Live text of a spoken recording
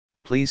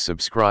Please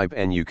subscribe,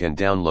 and you can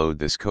download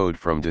this code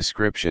from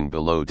description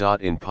below.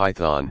 In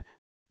Python,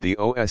 the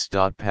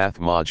os.path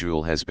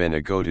module has been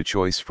a go-to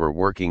choice for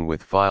working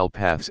with file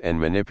paths and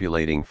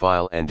manipulating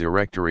file and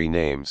directory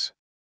names.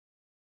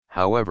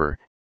 However,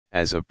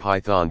 as of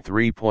Python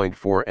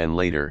 3.4 and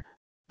later,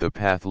 the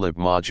pathlib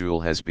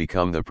module has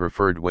become the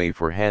preferred way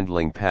for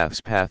handling paths.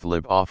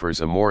 Pathlib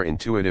offers a more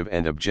intuitive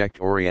and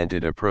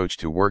object-oriented approach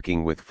to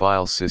working with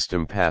file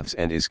system paths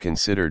and is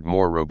considered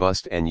more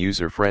robust and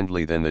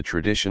user-friendly than the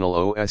traditional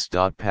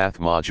os.path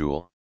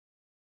module.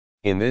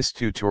 In this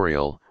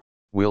tutorial,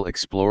 we'll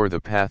explore the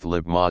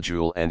pathlib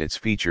module and its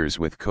features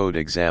with code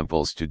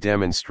examples to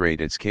demonstrate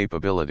its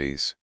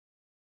capabilities.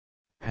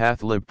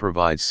 Pathlib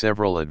provides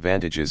several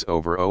advantages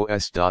over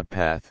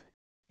os.path,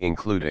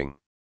 including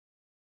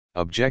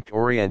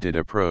object-oriented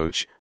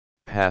approach.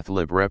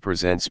 Pathlib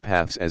represents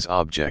paths as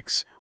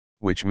objects,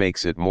 which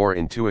makes it more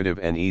intuitive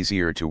and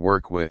easier to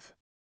work with.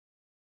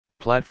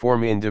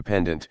 Platform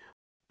independent.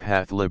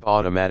 Pathlib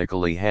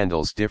automatically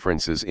handles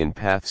differences in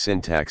path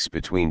syntax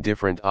between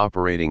different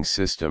operating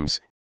systems,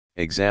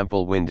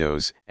 example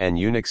Windows and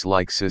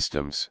Unix-like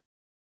systems.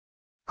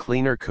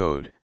 Cleaner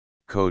code.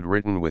 Code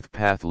written with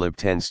pathlib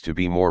tends to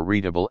be more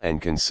readable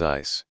and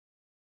concise.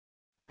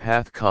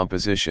 Path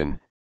composition.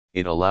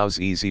 It allows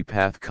easy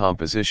path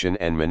composition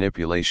and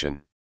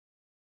manipulation.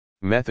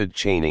 Method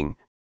chaining.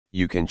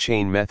 You can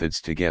chain methods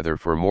together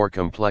for more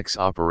complex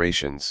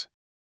operations.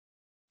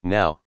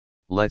 Now,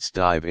 let's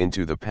dive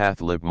into the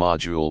pathlib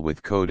module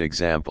with code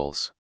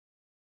examples.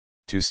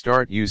 To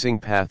start using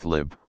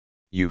pathlib,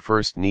 you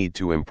first need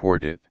to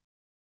import it.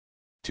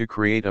 To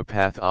create a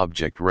path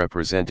object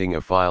representing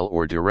a file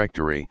or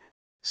directory,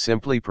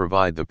 simply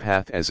provide the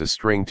path as a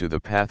string to the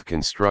path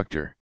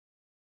constructor.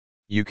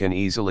 You can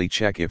easily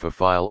check if a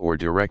file or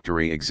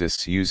directory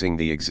exists using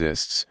the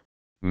exists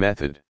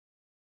method.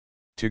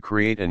 To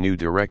create a new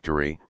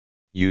directory,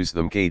 use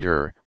the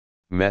mkdir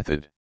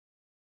method.